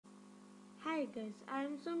Hi guys, I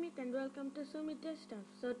am Sumit and welcome to SumeetDevStuff.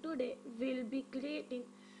 So today we'll be creating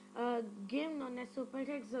a game known as Super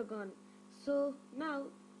Hexagon. So now,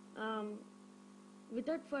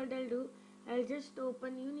 without further ado, I'll just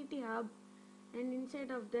open Unity Hub, and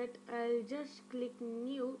inside of that I'll just click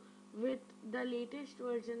New with the latest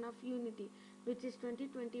version of Unity, which is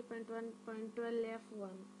 2020.1.12 F1.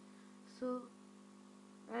 So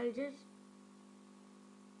I'll just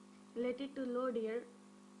let it to load here.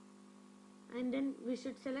 And then we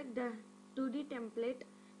should select the 2D template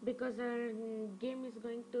because our game is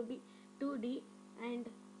going to be 2D, and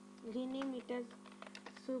rename it as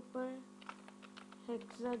Super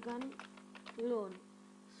Hexagon Loan.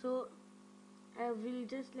 So I will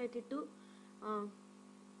just let it to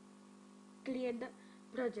create the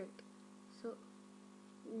project. So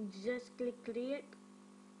just click create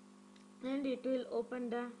and it will open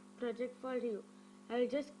the project for you. I'll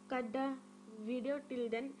just cut the video till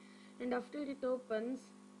then, and after it opens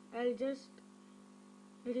I'll just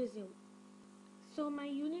resume. So my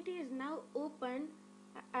Unity is now open.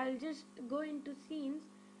 I'll just go into scenes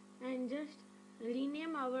and just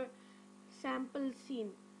rename our sample scene.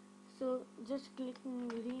 So just click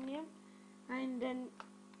rename, and then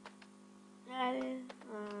I'll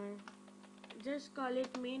just call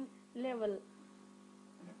it main level.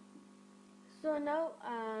 So now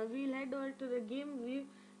we'll head over to the game view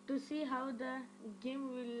to see how the game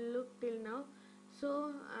will look till now.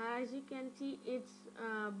 So as you can see, it's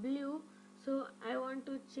blue, so I want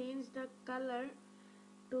to change the color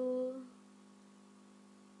to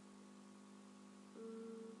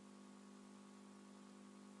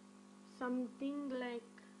something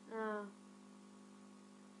like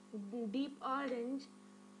deep orange.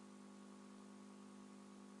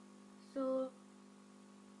 So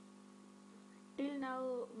till now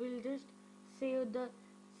we'll just save the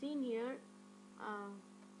scene here.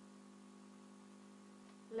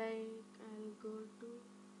 Like I'll go to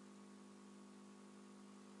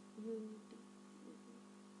Unity.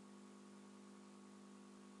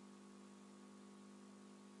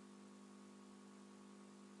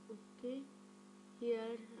 Okay,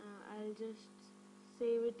 here I'll just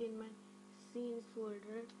save it in my scenes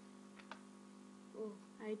folder. Oh,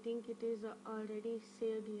 I think it is already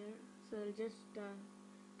saved here, so I'll just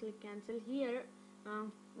click cancel. Here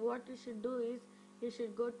what you should do is you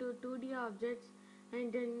should go to 2D objects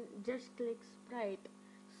and then just click sprite.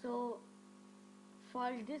 So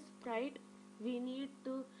for this sprite we need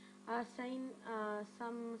to assign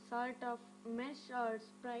some sort of mesh or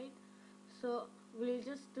sprite. So we'll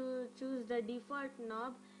just choose the default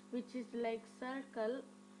knob, which is like circle.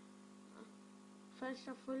 First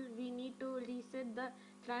of all, we need to reset the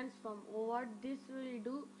transform. What this will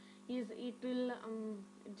do is it will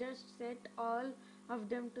just set all of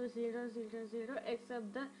them to 0 0 0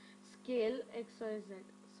 except the scale XYZ.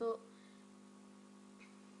 So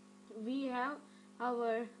we have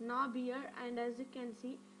our knob here, and as you can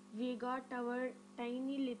see we got our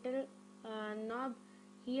tiny little knob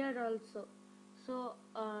here also. So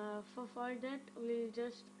for that we'll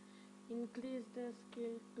just increase the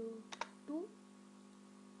scale to 2.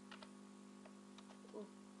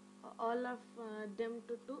 All of them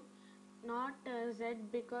to 2, not Z,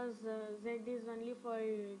 because Z is only for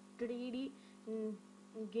 3D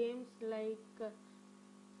games. Like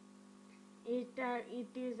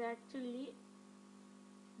it is actually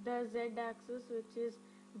the Z axis, which is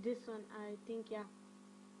this one, I think. Yeah,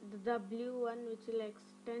 the blue one, which will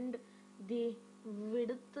extend the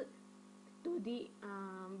width to the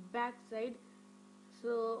back side.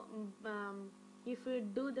 So if we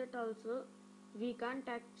do that also, we can't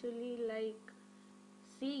actually like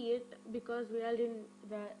see it because we are in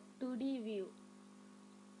the 2D view.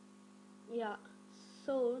 Yeah,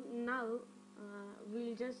 so now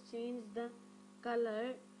we'll just change the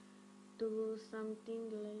color to something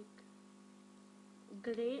like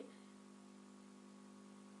gray,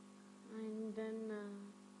 and then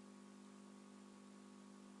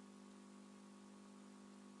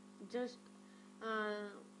just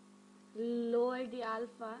lower the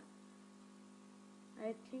alpha.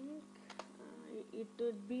 I think it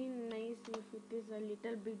would be nice if it is a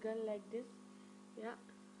little bigger like this. Yeah,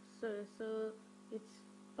 so it's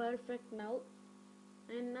perfect now.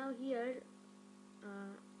 And now here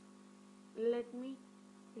let me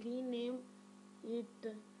rename it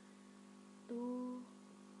to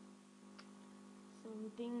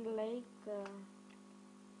something like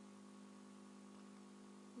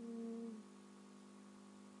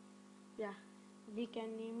yeah, we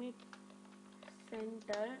can name it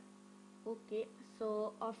center. Okay,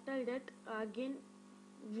 so after that again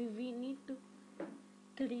we need to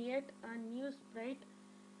create a new sprite.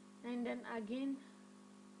 and then again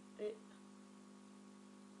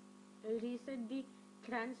reset the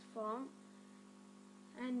transform,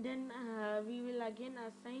 and then we will again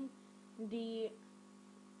assign the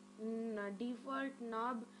default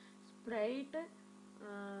knob sprite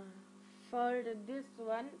for this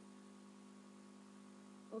one.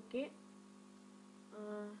 Okay,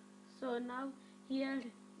 so now here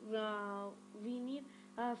we need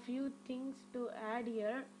a few things to add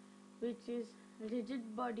here, which is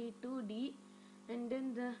rigid body 2D, and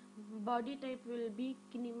then the body type will be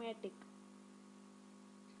kinematic.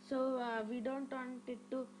 So we don't want it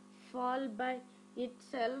to fall by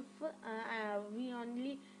itself. We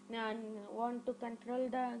only want to control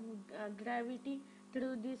the gravity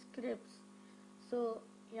through these scripts. So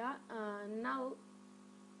yeah, now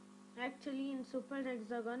actually in Super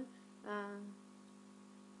Hexagon,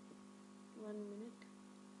 1 minute,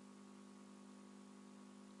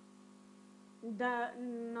 the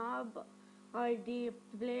knob or the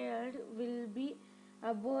player will be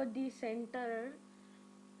above the center.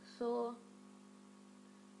 So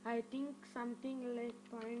I think something like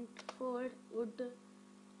 0.4 would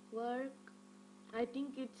work. I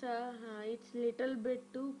think it's little bit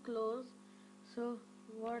too close. So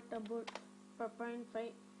what about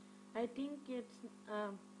 0.5? I think it's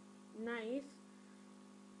nice.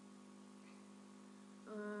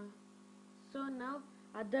 So now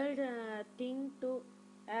other thing to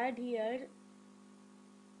add here,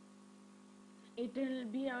 it will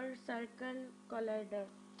be our circle collider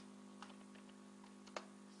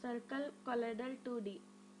 2D,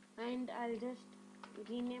 and I'll just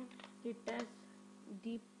rename it as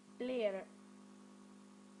the player.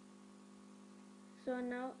 So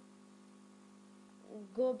now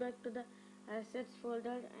go back to the assets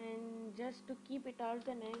folder, and just to keep it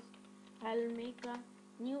organized, I'll make a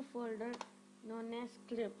new folder known as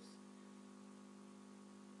scripts.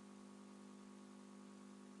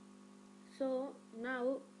 So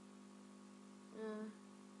now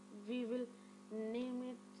we will name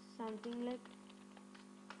it something like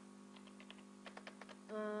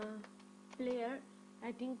player.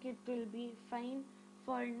 I think it will be fine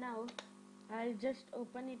for now. I'll just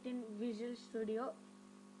open it in Visual Studio.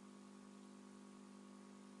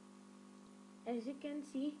 As you can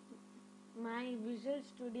see, my Visual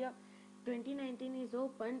Studio 2019 is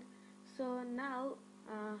opened. So now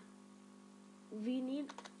we need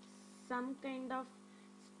some kind of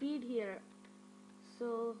speed here.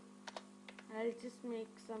 So I'll just make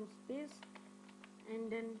some space,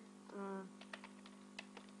 and then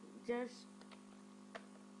just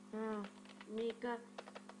make a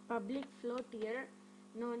public float here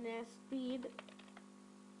known as speed,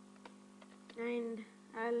 and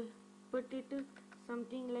I'll put it to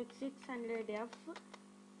something like 600F,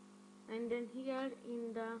 and then here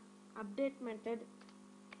in the update method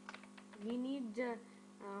we need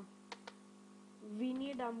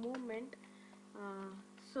a movement,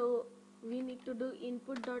 so we need to do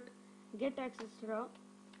input dot get access raw,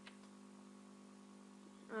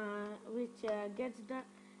 which gets the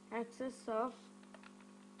access of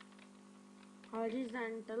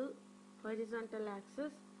horizontal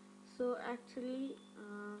axis. So actually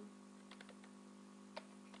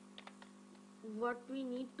what we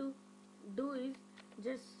need to do is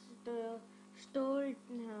just store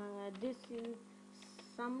this in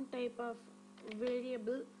some type of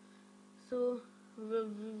variable. So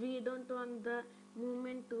we don't want the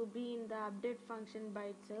movement to be in the update function by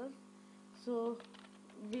itself, so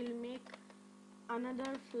we'll make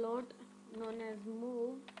another float known as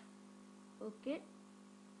move. Okay,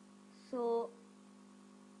 so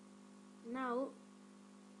now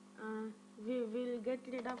we will get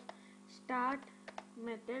rid of start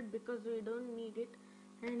method because we don't need it,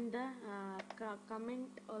 and the comment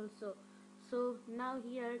also. So now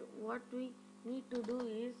here what we need to do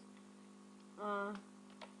is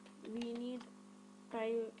we need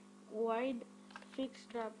void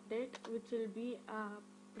fixed update, which will be a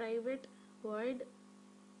private void.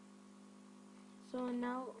 So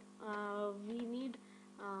now we need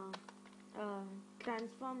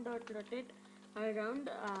transform dot rotate around,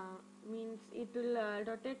 means it will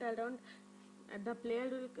rotate around, the player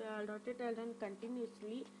will rotate around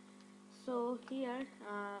continuously. So here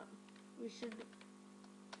we should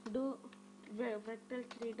do vector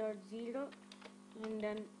 3.0 and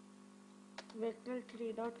then vector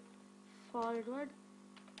 3 dot forward,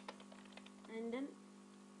 and then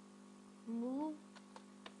move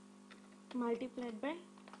multiplied by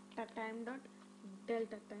the time dot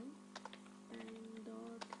delta time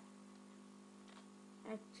dot,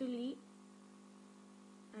 actually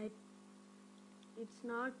it's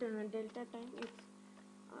not delta time, it's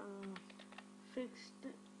fixed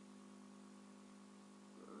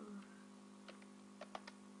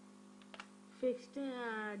fixed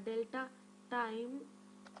delta time.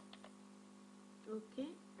 Okay,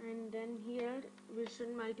 and then here we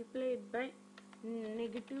should multiply it by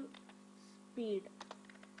negative speed.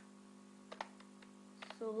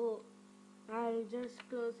 So I'll just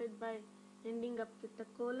close it by ending up with a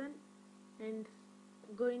colon and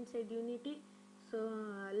go inside Unity. So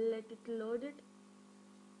let it load it.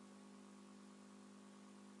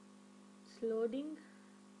 It's loading.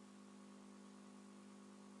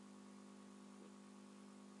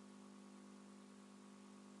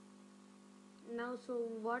 Now, so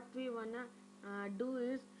what we wanna do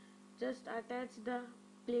is just attach the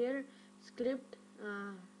player script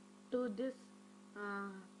to this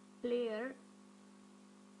player.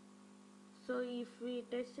 So if we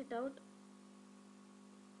test it out,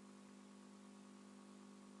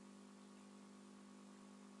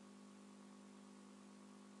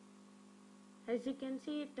 as you can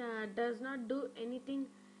see, it does not do anything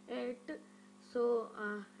yet. So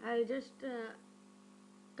I'll just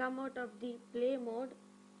come out of the play mode.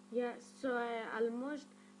 Yeah, so I almost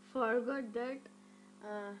forgot that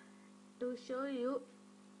to show you,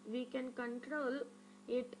 we can control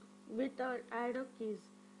it with our arrow keys.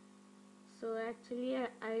 So actually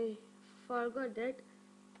I forgot that.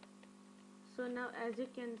 So now as you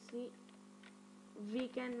can see, we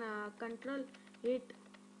can control it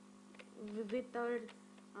with our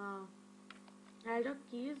arrow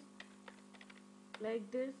keys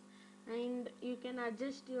like this, and you can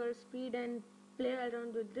adjust your speed and play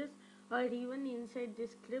around with this, or even inside the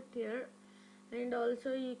script here. And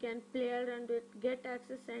also you can play around with get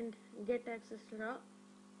access and get access raw.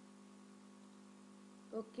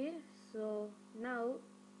 Okay, so now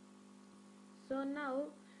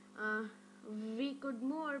we could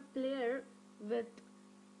move our player with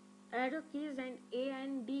arrow keys and A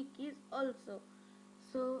and D keys also.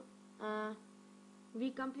 So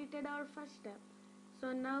we completed our first step.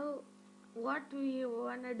 So now what we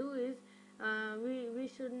wanna do is we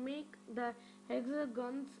should make the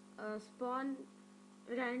hexagons spawn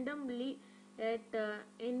randomly at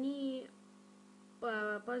any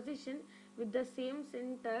position with the same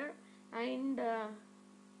center, and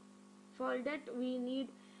for that we need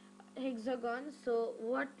hexagon. So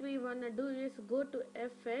what we wanna do is go to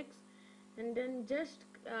FX and then just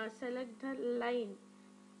select the line.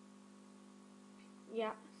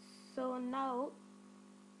 Yeah, so now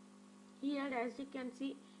here as you can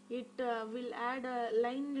see, it will add a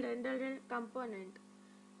line renderer component.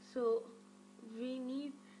 So we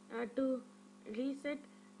need to reset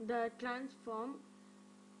the transform,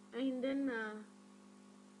 and then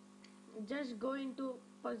just go into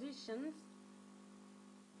positions,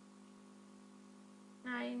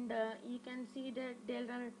 and you can see that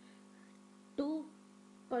there are two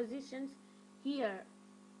positions here.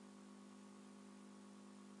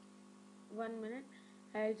 1 minute,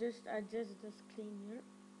 I'll just adjust the screen here.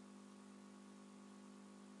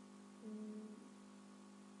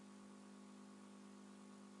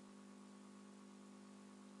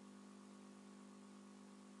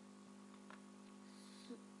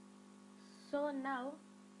 So now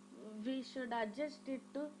we should adjust it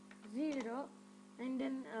to 0, and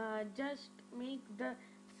then just make the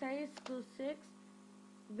size to 6,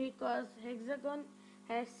 because hexagon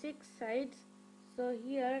has 6 sides. So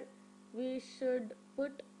here we should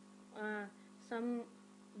put some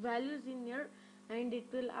values in here, and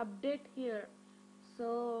it will update here.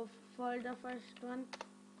 So for the first one,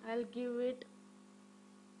 I'll give it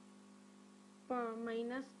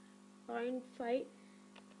minus 0.5,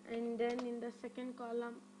 and then in the second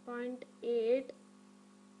column 0.8.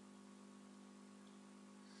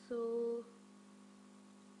 So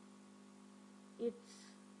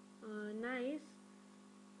it's nice.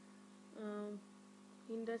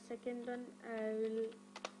 In the second one, I will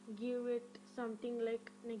give it something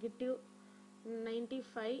like negative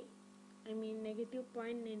 95, I mean negative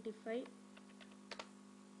 0.95,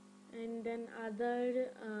 and then other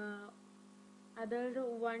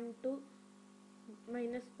one to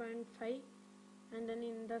minus 0.5, and then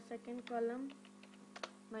in the second column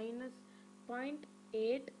minus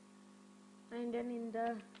 0.8, and then in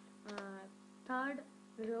the third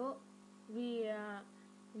row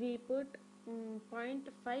we put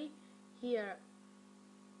 0.5 here.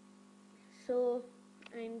 So,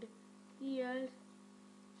 and here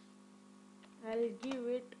I'll give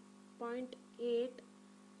it 0.8,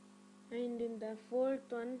 and in the fourth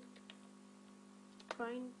one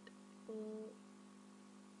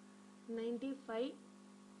 0.95,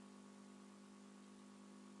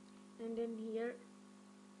 and then here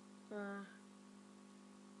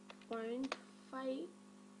 0.5.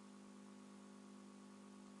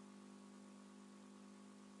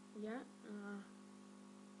 Yeah,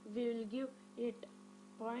 we will give it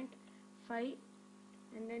 0.5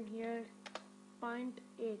 and then here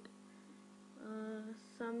 0.8.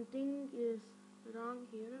 Something is wrong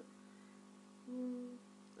here.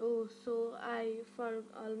 Oh, so I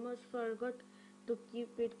almost forgot to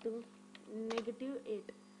keep it to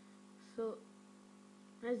 -8. So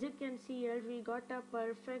as you can see here, we got a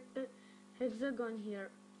perfect hexagon here.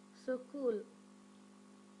 So cool.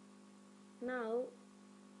 Now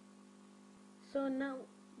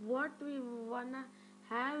what we wanna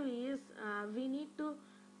have is we need to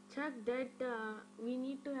check that we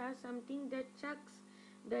need to have something that checks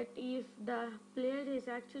that if the player is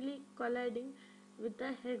actually colliding with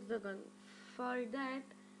the hexagon. For that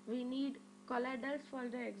we need colliders for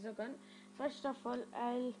the hexagon. First of all,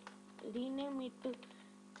 I'll rename it to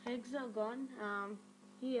hexagon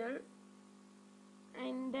here,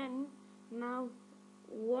 and then now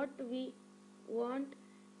what we want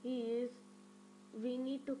is we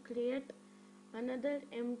need to create another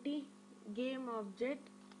empty game object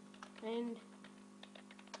and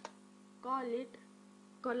call it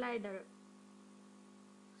collider.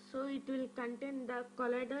 So it will contain the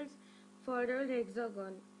colliders for our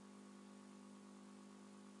hexagon.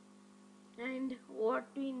 And what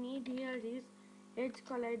we need here is edge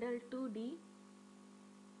collider 2D,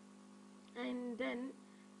 and then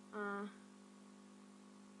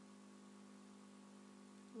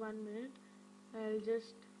 1 minute, I'll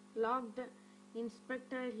just lock the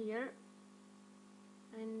inspector here,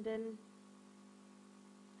 and then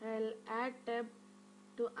I'll add tab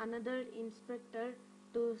to another inspector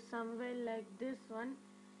to somewhere like this one,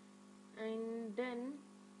 and then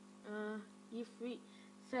if we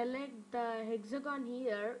select the hexagon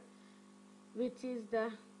here, which is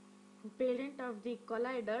the parent of the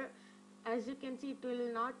collider, as you can see it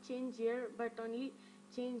will not change here but only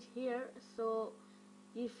change here. So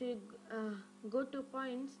if you go to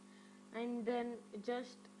points and then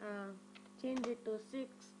just change it to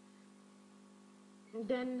 6,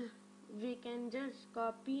 then we can just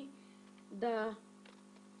copy the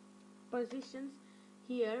positions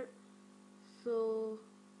here. So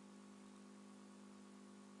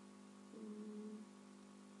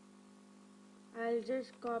I'll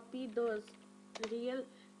just copy those real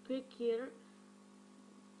quick here.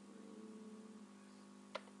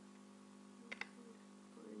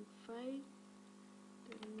 -0.5,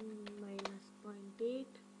 then -0.8,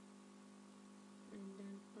 and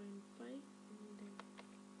then 0.5, and then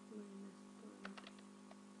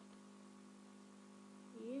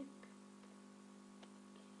 -0.8.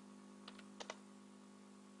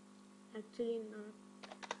 Actually not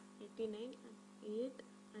 89, 8,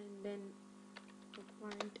 and then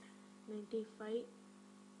 0.95,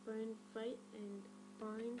 0.5, and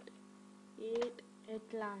 0.8 at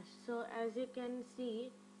last. So as you can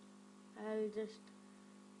see, I'll just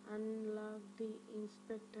unlock the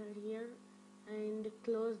inspector here and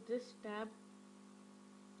close this tab.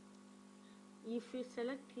 If you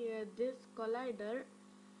select here this collider,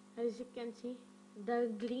 as you can see, the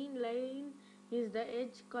green line is the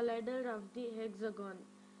edge collider of the hexagon.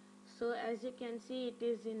 So as you can see, it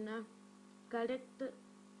is in a correct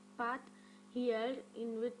path here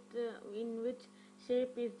in which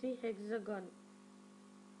shape is the hexagon.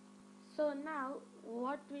 So now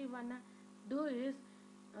what we wanna do is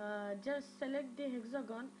just select the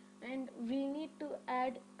hexagon and we need to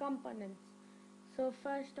add components. So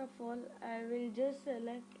first of all, I will just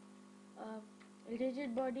select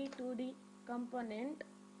rigid body 2D component,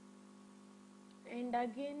 and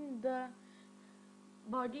again the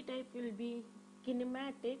body type will be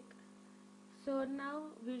kinematic. So now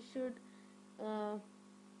we should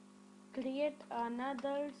create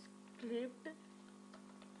another script,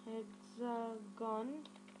 hexagon.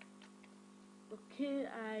 Okay,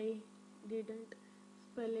 I didn't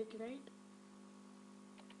spell it right,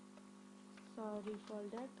 sorry for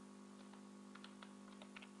that.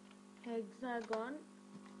 Hexagon,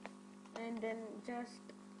 and then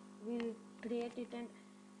just we'll create it and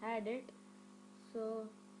add it. So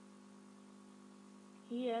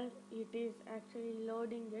here it is actually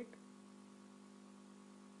loading it.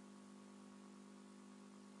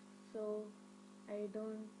 So I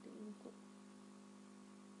don't think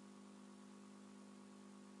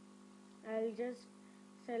I'll just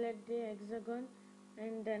select the hexagon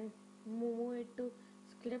and then move it to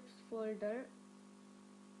scripts folder,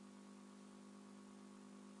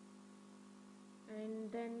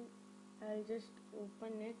 and then I'll just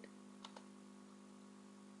open it.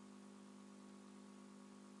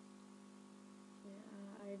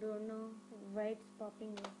 I don't know why it's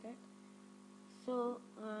popping like that. So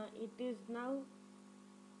it is now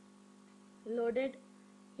loaded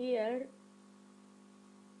here,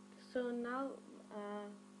 So now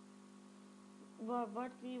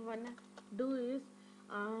what we wanna do is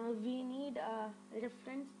we need a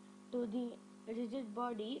reference to the rigid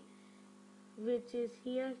body, which is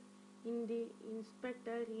here in the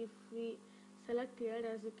inspector. If we select here,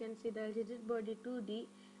 as you can see, the rigid body 2D,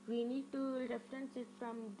 we need to reference it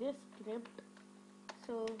from this script.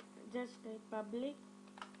 So just type public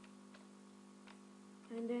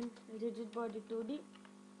and then rigid body 2D,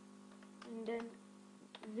 and then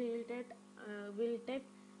we'll take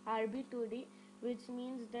RB2D, which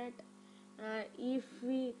means that if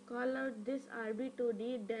we call out this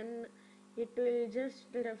RB2D, then it will just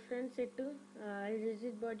reference it to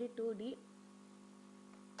rigid body 2D.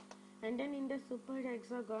 And then in the super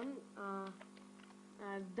hexagon,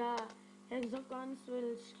 the hexagons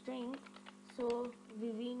will string, so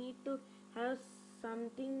we need to have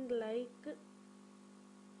something like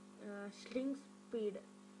string speed.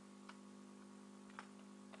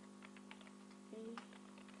 Okay,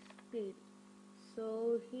 speed.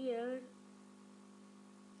 So here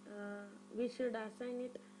we should assign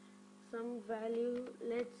it some value.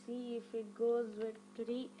 Let's see if it goes with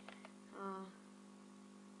 3.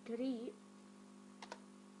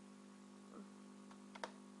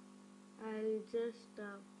 I'll just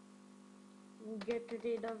get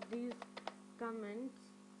rid of these comments.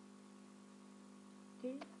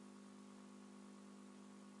 Okay,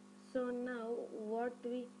 so now what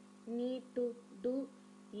we need to do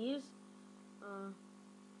is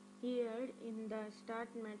here in the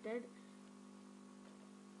start method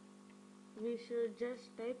we should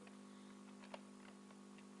just type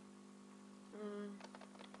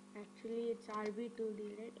actually it's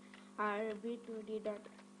RB2D, right? RB2D dot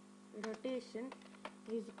rotation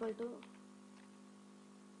is equal to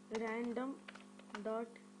random dot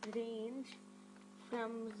range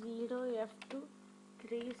from 0f to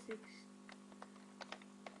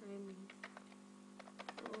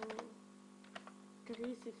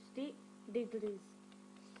 360 degrees.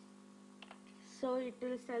 So it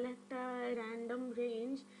will select a random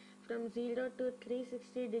range from 0 to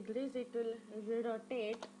 360 degrees. It will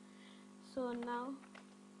rotate. So now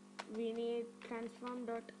we need transform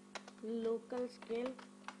dot local scale,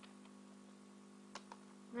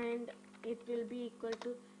 and it will be equal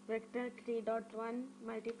to vector 3.1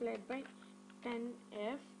 multiplied by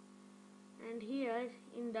 10f. And here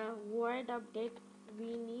in the void update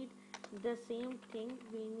we need the same thing.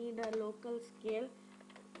 We need a local scale,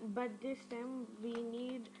 but this time we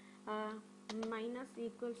need minus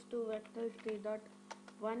equals to vector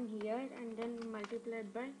 3.1 here, and then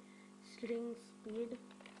multiplied by string speed.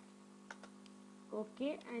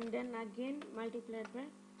 Okay, and then again multiplied by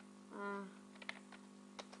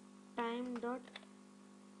time dot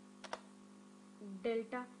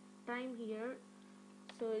delta time here.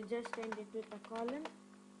 So just end it with a colon,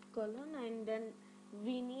 and then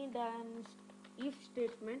we need an if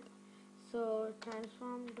statement. So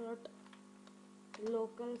transform dot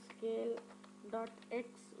local scale dot x,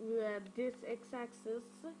 where this x-axis.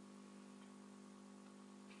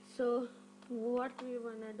 So what we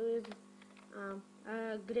wanna do is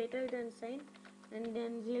greater than sign and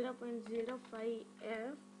then 0.05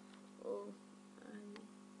 f.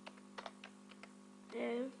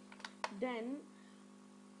 F. Then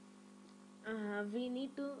we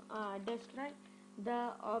need to destroy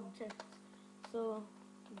the objects. So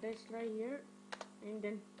destroy here and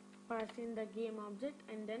then pass in the game object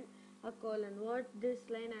and then a colon. What this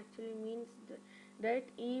line actually means that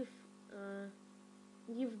if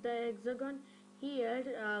the hexagon here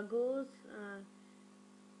goes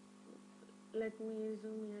let me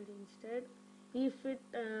zoom here instead. If it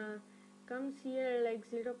comes here like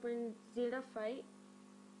 0.05,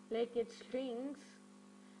 like it shrinks,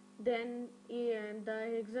 then the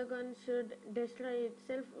hexagon should destroy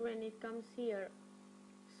itself when it comes here.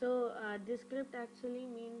 So this script actually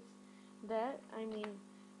means that,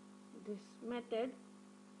 this method.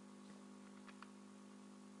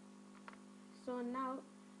 So now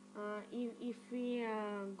if we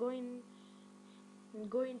go into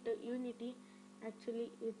Unity,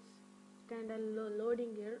 actually it's kind of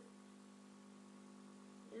loading here.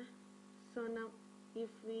 Yeah. So now if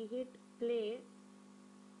we hit play,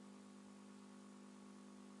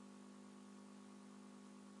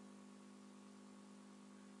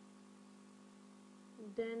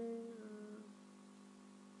 then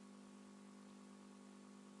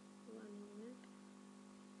 1 minute.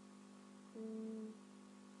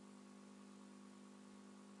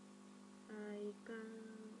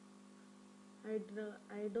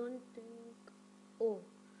 I don't think. Oh,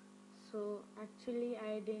 so actually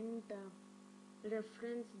I didn't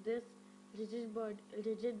reference this rigid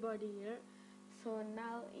body here. So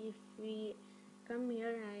now if we come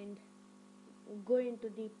here and go into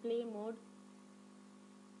the play mode,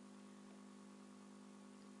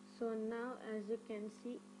 so now as you can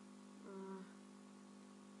see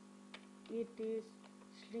it is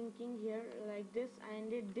shrinking here like this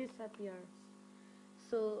and it disappears.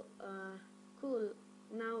 So cool.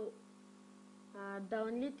 Now the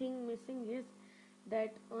only thing missing is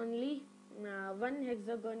that only one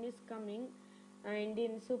hexagon is coming, and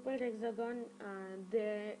in super hexagon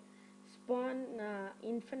they spawn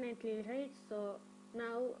infinitely, right? So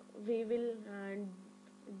now we will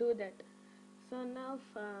do that. So now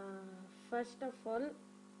first of all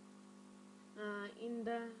in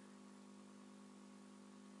the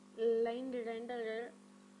line renderer,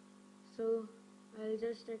 so I'll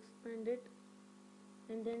just expand it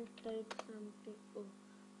and then type something. Oh,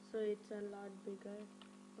 so it's a lot bigger.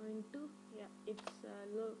 0.2, yeah, it's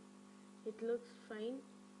it looks fine.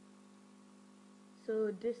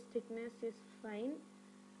 So this thickness is fine.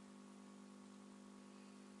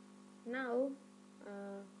 Now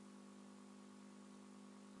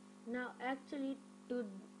actually to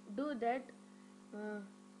do that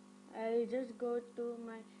I'll just go to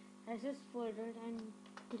my SS folder and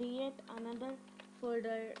create another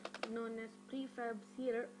folder known as prefabs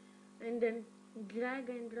here, and then drag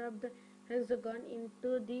and drop the hexagon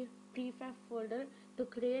into the prefab folder to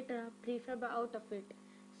create a prefab out of it.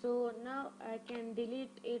 So now I can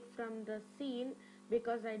delete it from the scene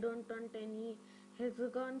because I don't want any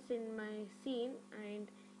hexagons in my scene, and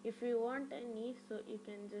if you want any, so you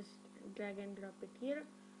can just drag and drop it here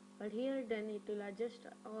or here, then it will adjust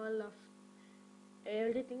all of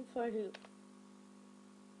everything for you.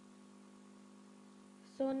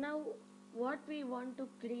 So now what we want to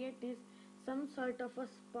create is some sort of a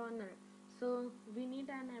spawner. So we need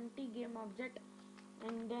an empty game object,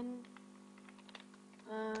 and then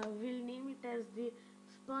we'll name it as the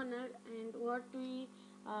spawner, and what we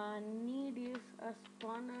need is a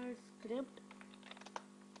spawner script.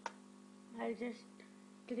 I'll just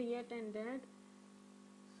create and add.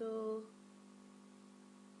 So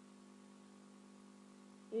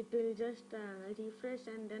it will just refresh,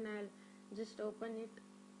 and then I'll just open it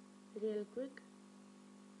real quick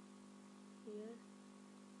here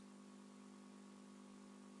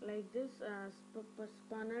like this.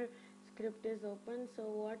 Spawner script is open. So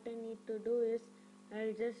what I need to do is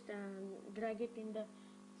I'll just drag it in the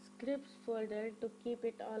scripts folder to keep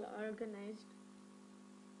it all organized,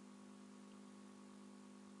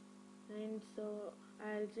 and so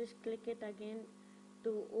I'll just click it again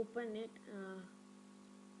to open it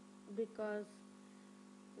because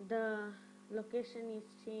the location is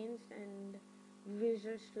changed and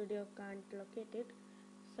Visual Studio can't locate it.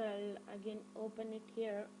 So I'll again open it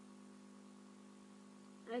here.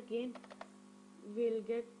 Again we'll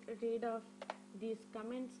get rid of these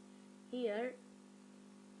comments here.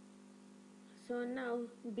 So now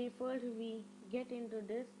before we get into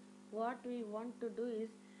this, what we want to do is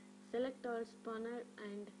select our spawner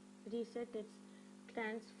and reset its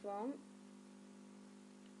transform,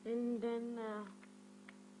 and then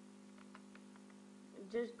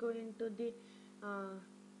just go into the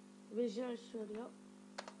Visual Studio,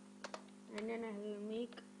 and then I will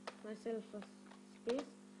make myself a space,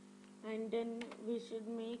 and then we should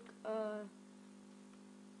make a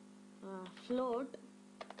float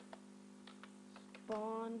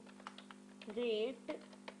spawn rate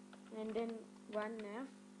and then 1f,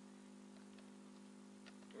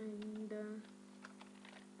 and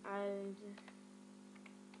I'll just,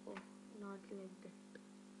 oh, not like that.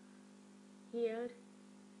 Here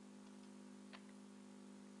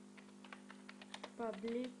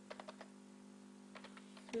public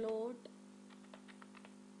float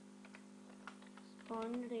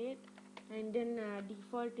spawn rate, and then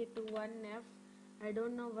default it to 1f. I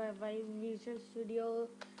don't know why Visual Studio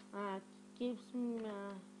keeps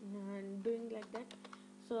doing like that.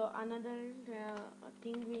 So another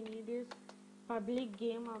thing we need is public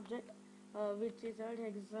game object, which is our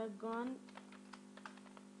hexagon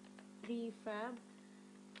prefab,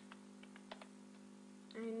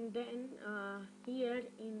 and then here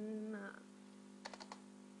in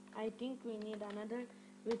I think we need another,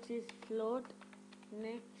 which is float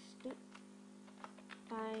next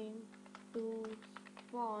time to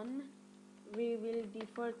spawn. We will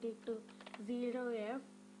default it to 0f,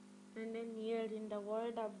 and then here in the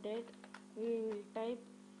word update we will type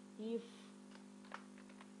if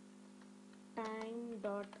time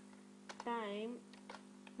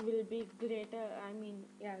will be greater,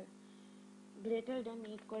 greater than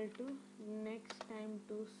equal to next time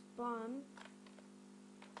to spawn.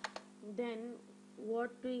 Then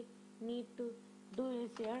what we need to do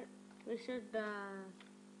is here we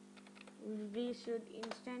should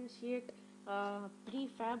instantiate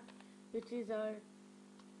prefab, which is our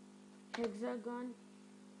hexagon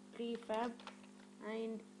prefab,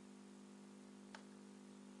 and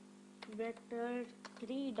vector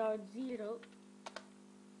 3.0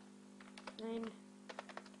 and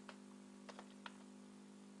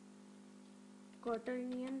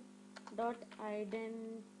quaternion dot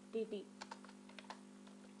identity.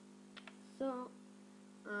 So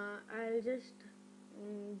I'll just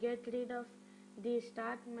get rid of the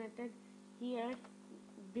start method here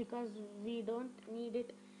because we don't need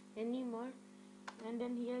it anymore, and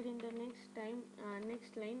then here in the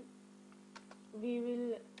next line we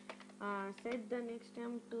will set the next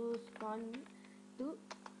time to spawn to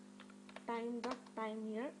time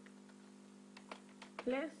here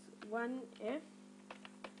plus 1f,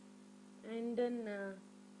 and then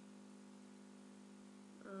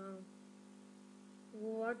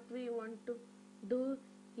what we want to do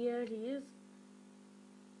here is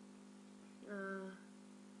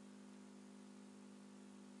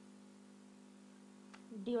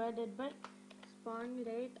divided by spawn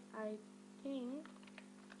rate, I think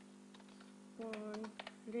spawn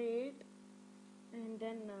rate, and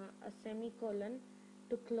then a semicolon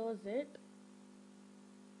to close it.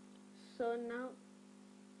 So now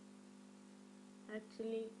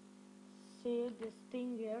actually save this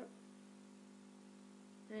thing here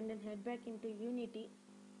and then head back into Unity.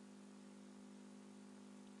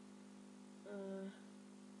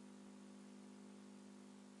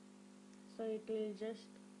 So it will just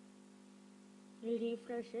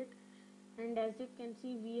refresh it, and as you can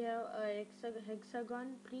see we have a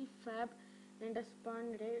hexagon prefab and a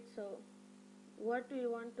spawn rate. So what we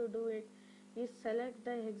want to do is select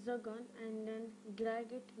the hexagon and then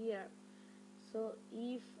drag it here. So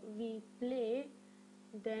if we play,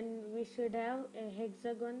 then we should have a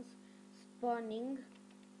hexagons spawning.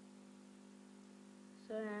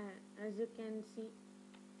 So as you can see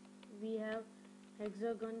we have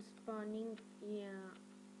hexagon spawning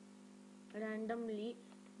randomly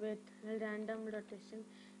with random rotation.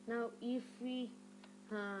 Now if we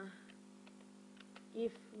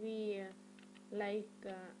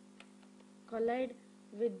collide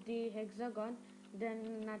with the hexagon,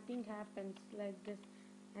 then nothing happens like this.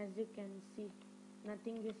 As you can see,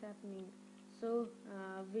 nothing is happening. So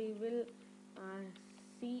we will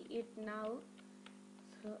see it now.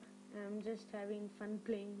 So I'm just having fun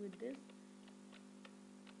playing with this.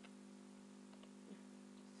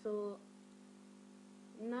 So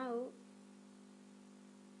now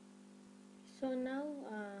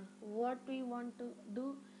what we want to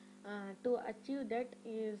do to achieve that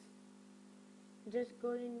is just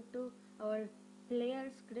go into our player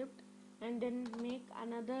script and then make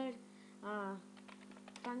another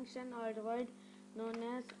function or word known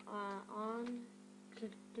as on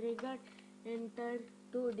trigger enter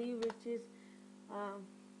 2D, which is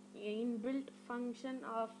inbuilt function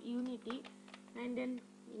of Unity. And then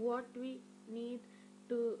what we need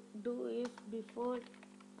to do is, before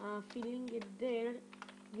filling it there,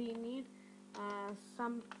 we need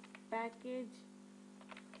some package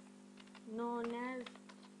known as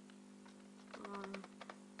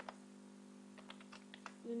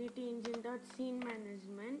Unity Engine.Scene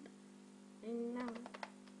Management. And now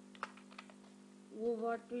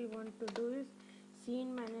what we want to do is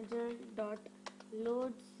scene manager dot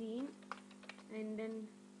load scene, and then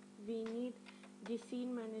we need the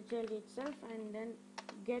scene manager itself, and then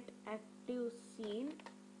get active scene,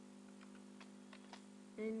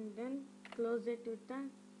 and then close it with a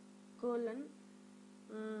colon.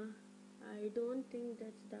 I don't think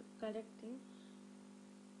that's the correct thing.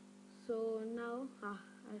 So now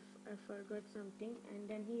I forgot something, and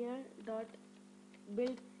then here dot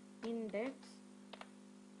build index,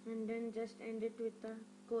 and then just end it with a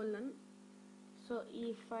colon. So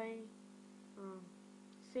if I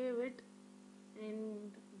save it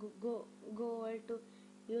and go over to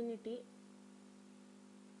Unity,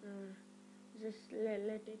 just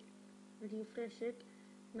let it refresh it.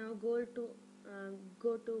 Now go to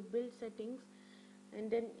build settings, and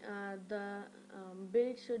then the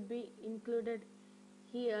build should be included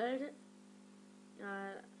here,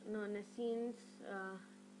 known as scenes,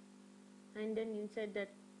 and then inside that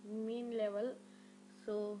mean level.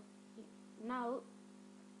 So now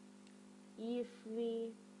if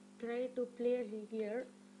we try to play here,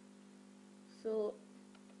 so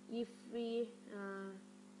if we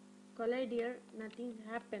collide here, nothing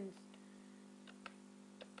happens.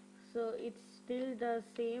 So it's still the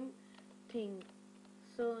same thing.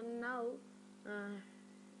 So now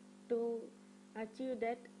to achieve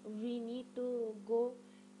that, we need to go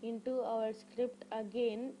into our script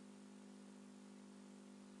again,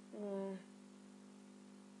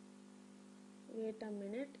 wait a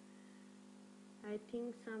minute, I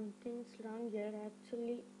think something's wrong here.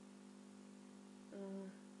 Actually,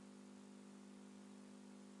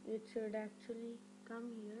 it should actually come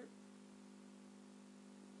here.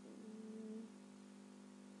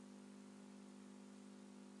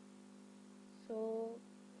 So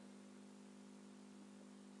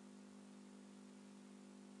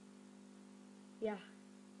yeah,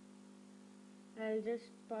 I'll just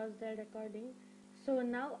pause the recording. So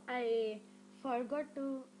now I forgot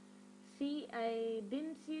to see, I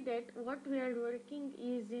didn't see that what we are working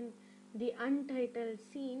is in the untitled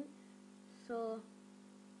scene. So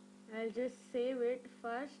I'll just save it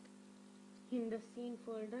first in the scene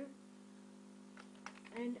folder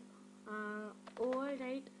and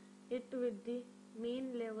overwrite it with the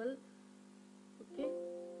main level. Okay,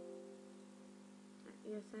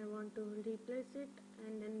 yes, I want to replace it,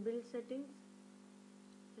 and then build settings,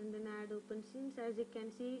 and then add open scenes. As you can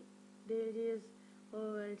see, there is a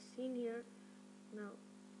world scene here. Now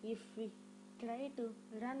if we try to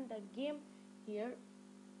run the game here,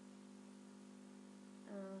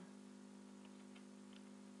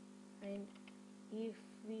 and if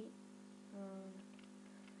we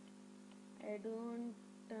I don't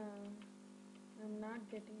I'm not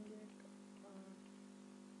getting it.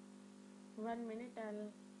 1 minute,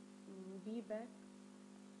 I'll be back.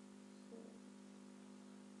 So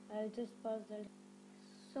I'll just pause that.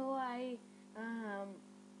 So I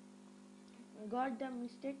got the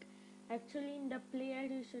mistake. Actually, in the player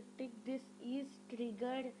you should tick this is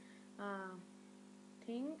triggered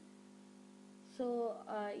thing. So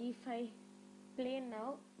if I play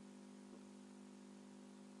now,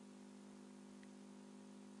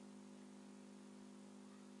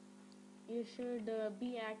 you should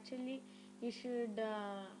be actually you should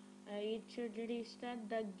it should restart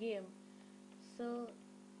the game. So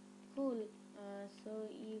cool. So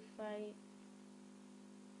if I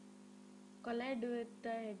collide with the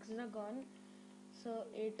hexagon, so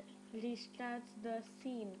it restarts the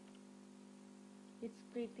scene. It's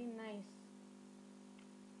pretty nice.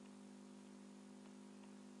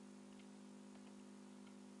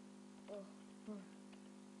 Oh,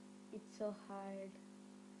 it's so hard.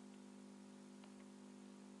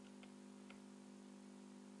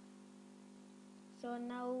 So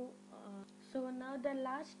now the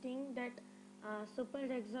last thing that Super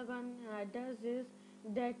Hexagon does is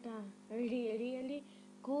that really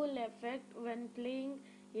cool effect when playing.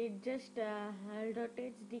 It just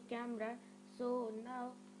rotates the camera. So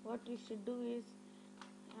now what you should do is,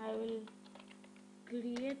 I will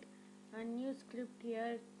create a new script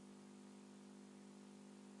here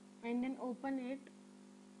and then open it.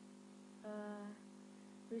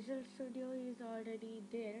 Visual Studio is already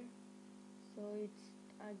there, so it's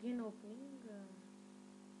again opening.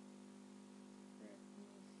 Let me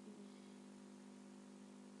see.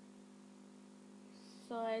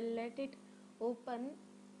 So I'll let it open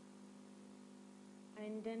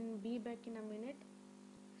and then be back in a minute.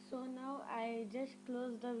 So now I just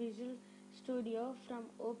close the Visual Studio from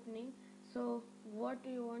opening. So what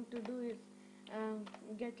we want to do is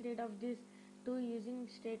get rid of these two using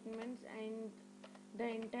statements and the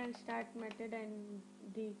entire start method and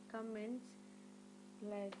the comments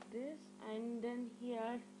like this. And then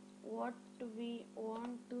here what we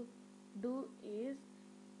want to do is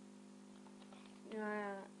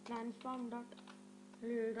transform dot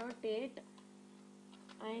rotate,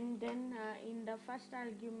 and then in the first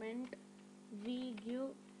argument we give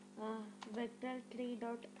vector 3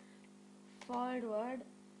 dot forward,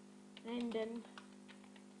 and then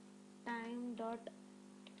time dot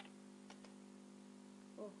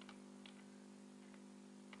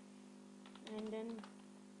and then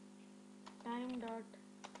time dot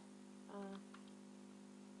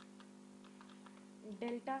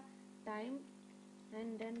delta time,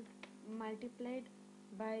 and then multiplied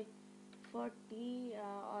by 40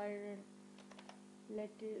 or let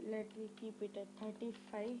me keep it at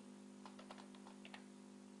 35.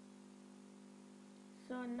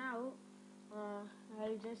 So now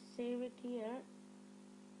I'll just save it here.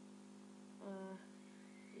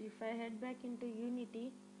 If I head back into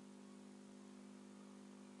Unity,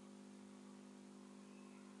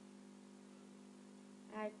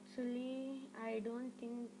 actually I don't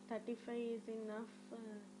think 35 is enough,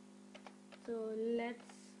 so let's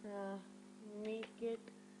make it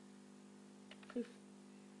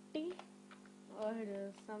 50 or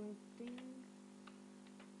something,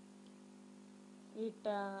 it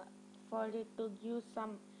for it to give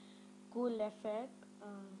some cool effect.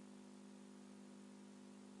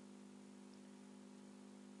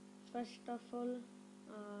 First of all,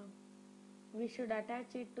 we should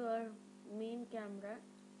attach it to our main camera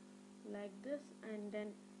like this, and then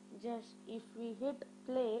just if we hit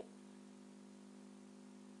play,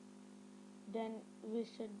 then we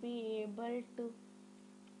should be able to,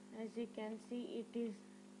 as you can see, it is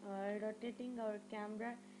rotating our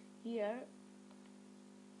camera here.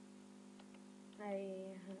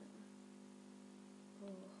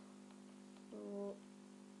 So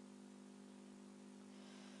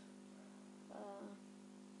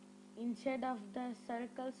instead of the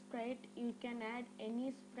circle sprite, you can add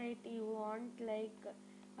any sprite you want, like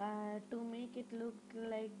to make it look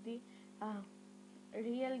like the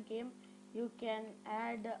real game. You can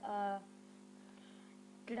add a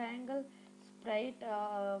triangle sprite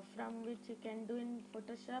from which you can do in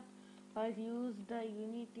Photoshop, or use the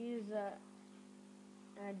Unity's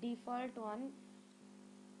default one.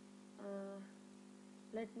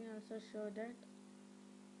 Let me also show that.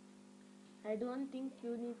 I don't think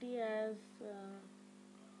Unity has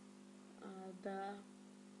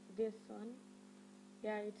this one.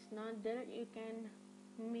 Yeah, it's not there. You can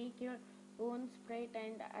make your own sprite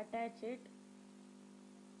and attach it.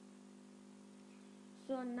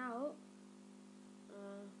 So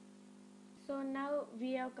now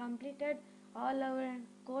we have completed all our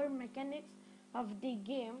core mechanics of the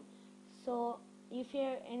game. So if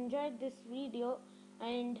you enjoyed this video,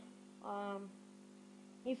 and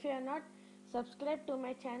if you are not subscribed to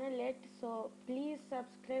my channel yet, so please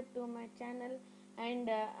subscribe to my channel and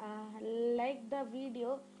like the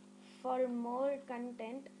video for more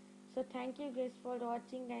content. So thank you guys for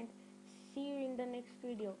watching, and see you in the next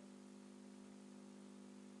video.